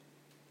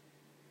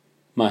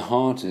My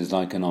heart is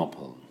like an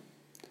opal,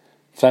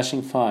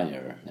 flashing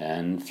fire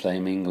and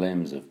flaming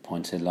gleams of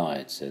pointed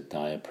lights at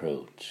thy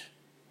approach,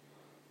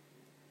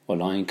 or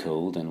lying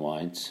cold and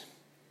white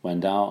when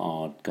thou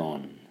art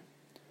gone,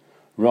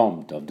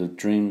 robbed of the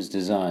dream's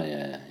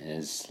desire,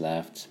 is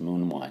left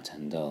moon-white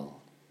and dull,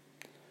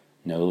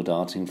 no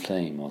darting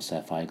flame or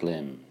sapphire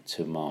gleam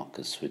to mark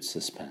a sweet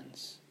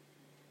suspense.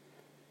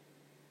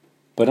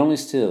 But only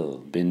still,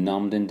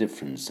 benumbed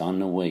indifference,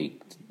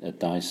 unawaked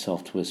at thy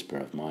soft whisper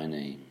of my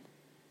name.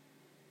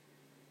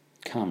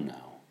 Come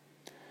now,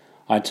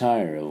 I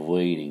tire of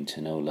waiting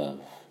to know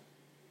love.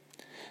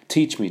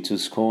 Teach me to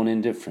scorn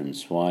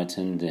indifference white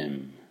and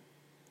dim,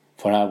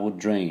 for I would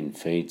drain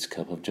fate's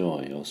cup of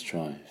joy or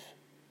strife,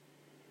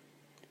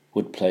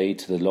 would play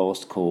to the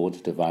lost chord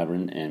the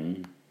vibrant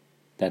hymn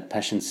that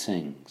passion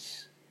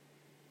sings,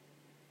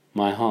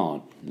 my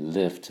heart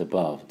lift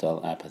above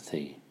dull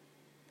apathy,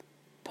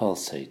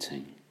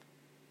 pulsating,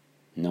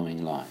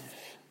 knowing life.